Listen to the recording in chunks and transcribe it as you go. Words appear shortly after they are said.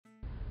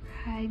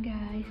Hi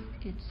guys,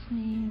 it's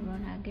me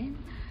Rona again.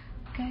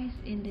 Guys,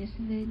 in this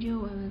video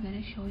I will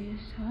gonna show you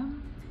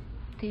some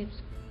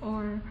tips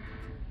or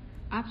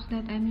apps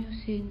that I'm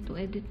using to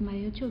edit my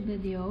YouTube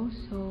videos.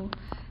 So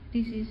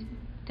this is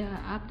the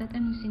app that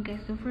I'm using, guys.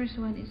 The first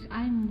one is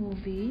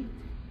iMovie.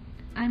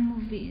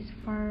 iMovie is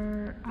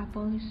for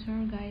Apple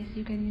user, guys.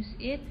 You can use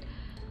it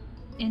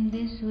in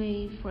this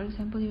way. For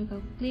example, you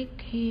can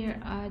click here,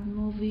 add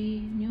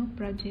movie, new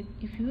project.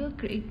 If you will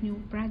create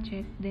new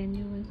project, then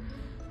you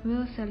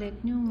will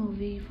select new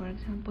movie. For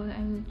example,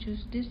 I will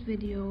choose this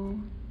video.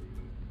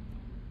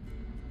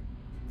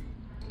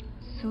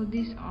 So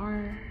these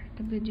are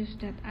the videos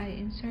that I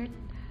insert.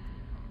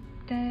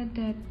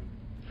 That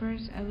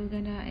first I will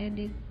gonna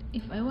edit.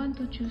 If I want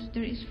to choose,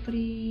 there is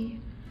free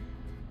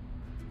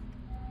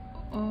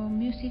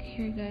music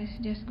here, guys.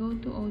 Just go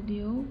to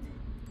audio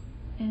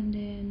and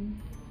then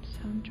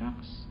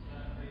soundtracks.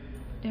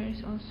 There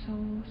is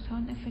also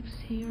sound effects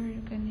here.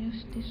 You can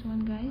use this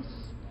one, guys.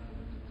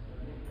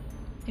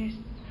 There's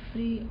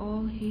free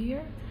all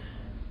here,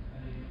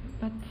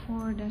 but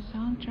for the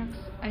soundtracks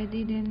I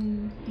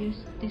didn't use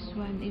this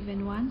one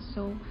even once,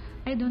 so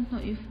I don't know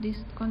if this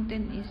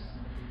content is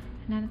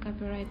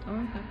non-copyright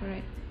or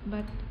copyright,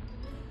 but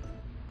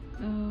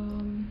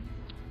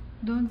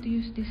don't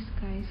use this,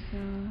 guys,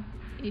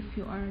 if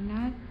you are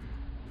not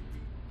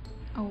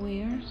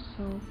aware.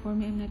 So for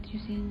me, I'm not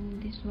using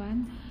this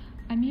one.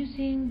 I'm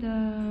using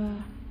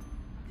the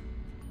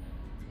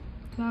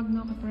Flag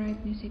No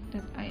Copyright Music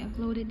that I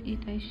uploaded it.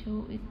 I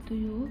show it to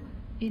you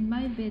in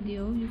my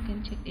video. You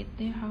can check it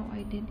there how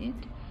I did it.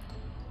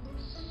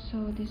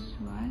 So this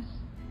was,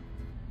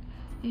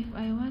 if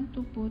I want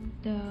to put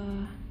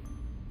the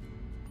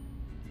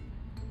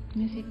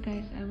music,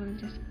 guys, I will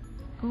just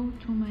go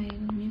to my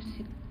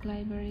music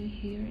library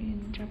here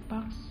in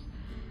Dropbox.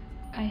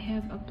 I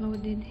have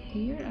uploaded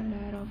here a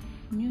lot of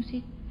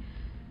music,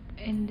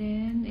 and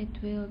then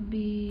it will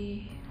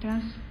be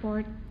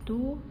transport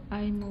to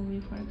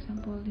iMovie. For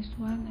example, this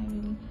one, I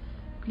will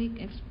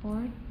click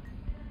export.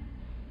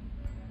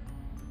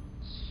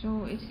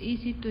 So it's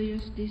easy to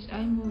use this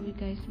iMovie,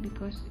 guys,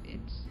 because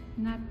it's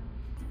not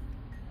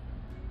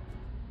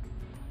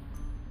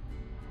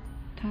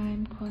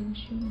time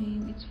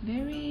consuming. It's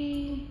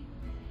very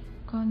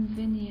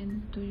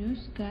convenient to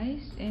use,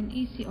 guys, and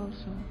easy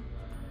also.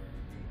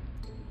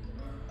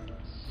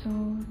 So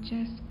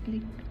just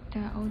click the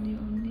audio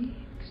only,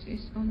 because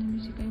it's only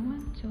music I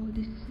want. So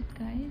this is it,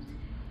 guys.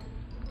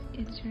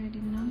 It's ready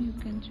now. You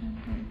can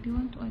transfer. If you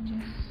want to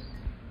adjust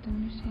the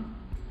music,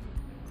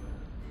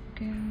 you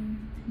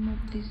can move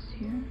this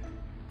here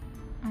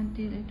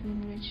until it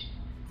will reach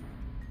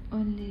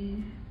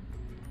only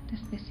the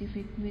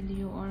specific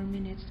video or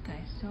minutes,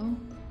 guys. So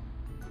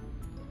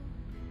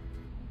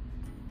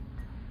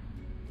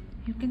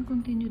you can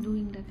continue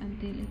doing that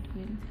until it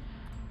will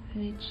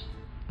reach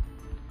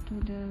to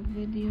the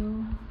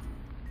video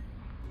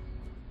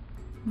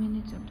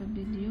minutes of the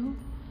video,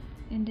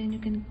 and then you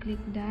can click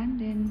done.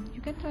 Then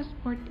you can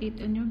transport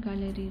it on your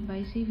gallery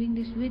by saving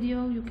this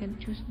video. You can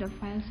choose the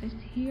file size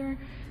here,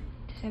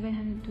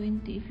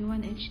 720 if you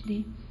want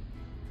HD.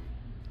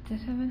 The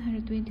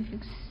 720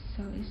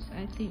 pixel is,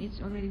 I think it's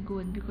already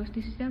good, because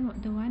this is the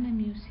one I'm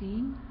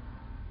using.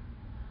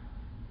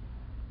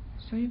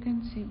 So you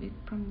can save it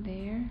from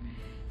there,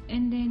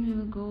 and then we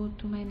will go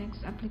to my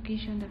next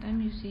application that I'm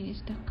using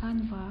is the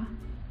Canva.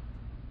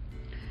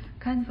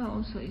 Canva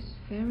also is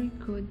very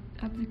good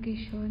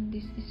application.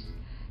 This is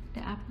the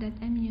app that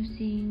I'm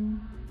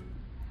using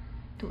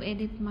to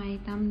edit my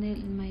thumbnail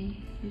in my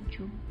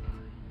YouTube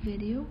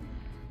video.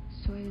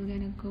 So I'm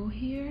gonna go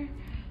here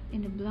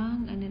in the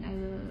blank, and then I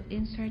will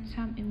insert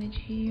some image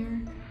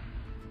here.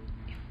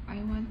 If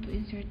I want to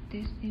insert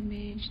this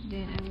image,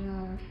 then I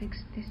will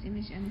fix this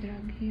image and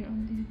drag here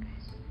on this,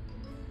 guys.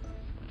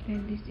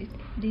 And this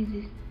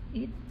is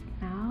it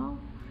now.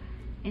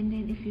 And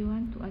then if you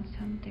want to add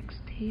some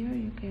text here,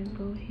 you can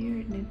go here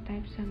and then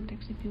type some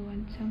text. If you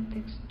want some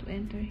text to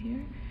enter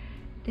here,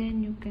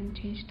 then you can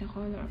change the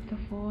color of the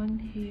font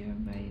here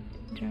by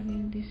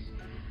dragging this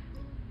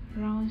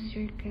round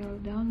circle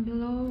down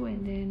below,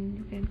 and then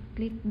you can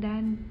click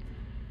done.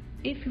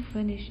 If you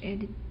finish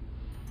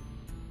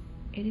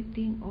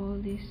editing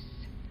all this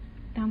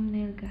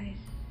thumbnail, guys,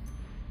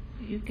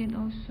 you can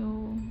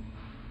also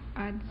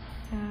add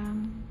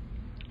some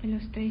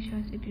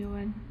illustrations if you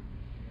want.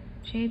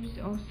 Shapes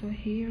also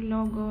here,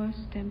 logos,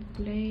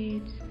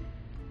 templates.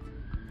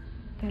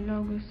 The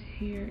logos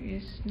here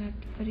is not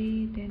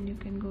free, then you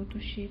can go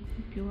to shape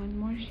if you want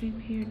more shape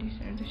here.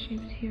 These are the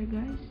shapes here,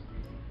 guys.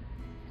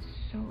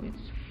 So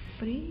it's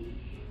free.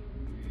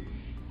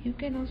 You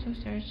can also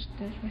search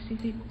the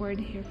specific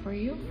word here for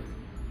you.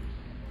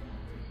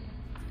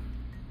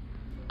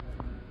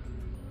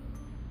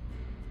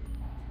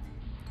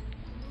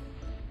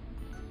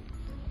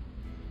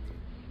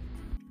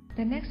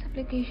 The next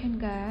application,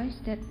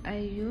 guys, that I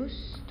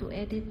use to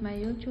edit my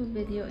YouTube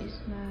video is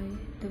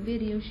the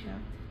video shop.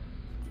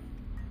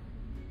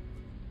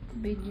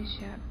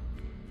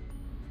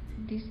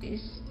 This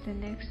is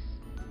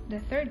the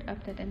third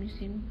app that I'm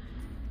using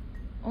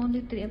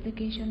only 3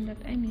 applications that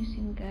I'm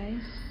using,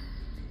 guys.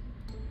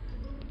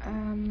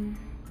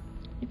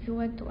 If you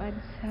want to add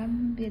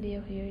some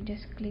video here,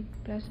 just click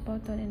plus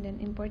button and then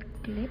import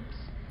clips.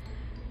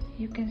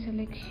 You can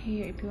select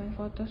here if you want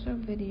photos or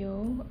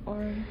video,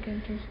 or you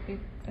can choose it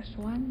as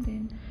one.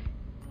 Then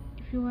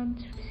if you want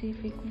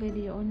specific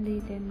video only,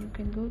 then you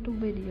can go to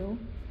video.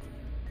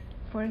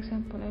 For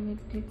example, I will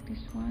click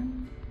this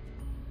one.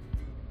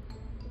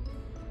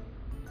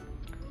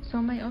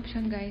 So my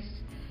option, guys,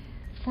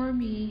 for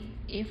me,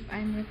 if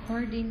I'm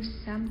recording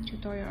some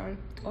tutorial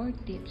or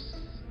tips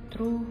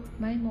through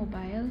my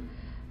mobile,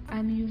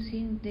 I'm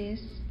using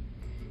this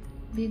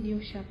video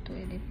shop to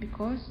edit,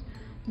 because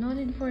no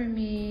need for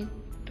me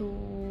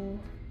to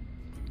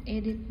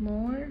edit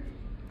more.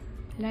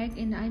 Like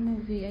in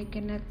iMovie, I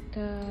cannot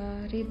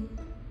read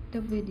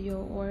the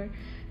video, or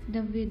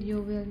the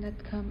video will not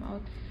come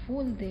out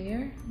full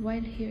there,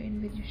 while here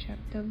in video shop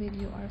the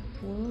video are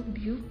full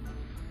view,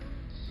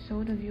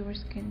 so the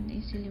viewers can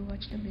easily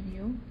watch the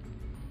video.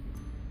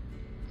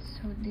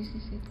 So this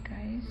is it,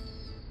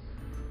 guys.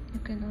 You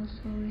can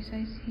also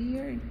resize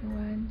here if you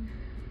want.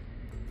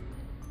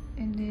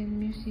 And then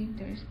music,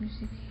 there is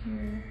music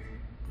here.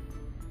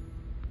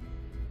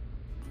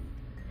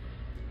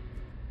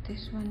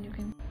 This one you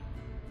can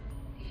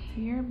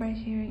here by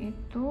sharing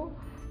it to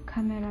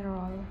camera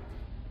roll.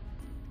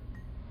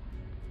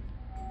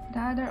 The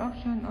other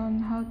option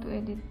on how to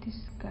edit this,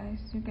 guys,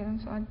 you can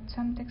also add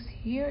some text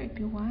here if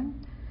you want.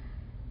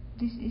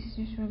 This is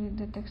usually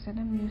the text that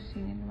I'm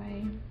using in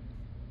my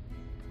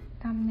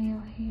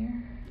thumbnail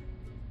here,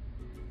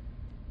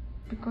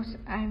 because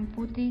I'm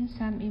putting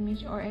some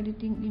image or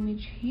editing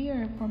image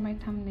here for my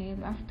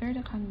thumbnail. After the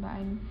Canva,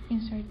 I'm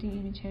inserting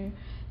image here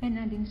and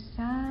adding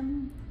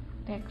some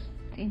text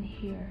in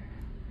here,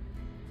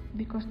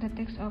 because the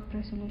text of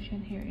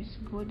resolution here is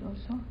good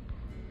also.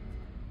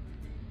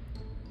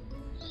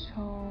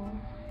 So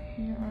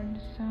here are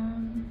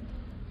some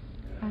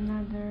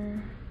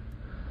another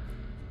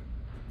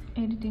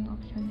editing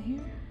option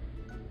here.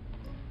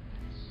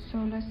 So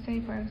let's say,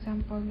 for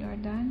example, you are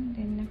done,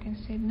 then you can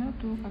say no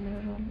to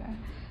camera roll.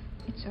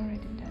 It's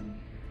already done.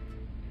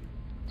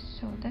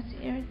 So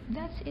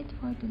that's it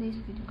for today's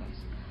video,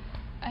 guys.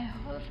 I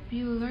hope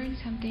you learned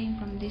something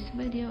from this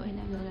video, and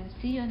I will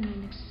see you on my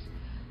next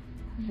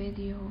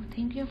video.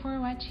 Thank you for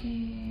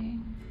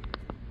watching.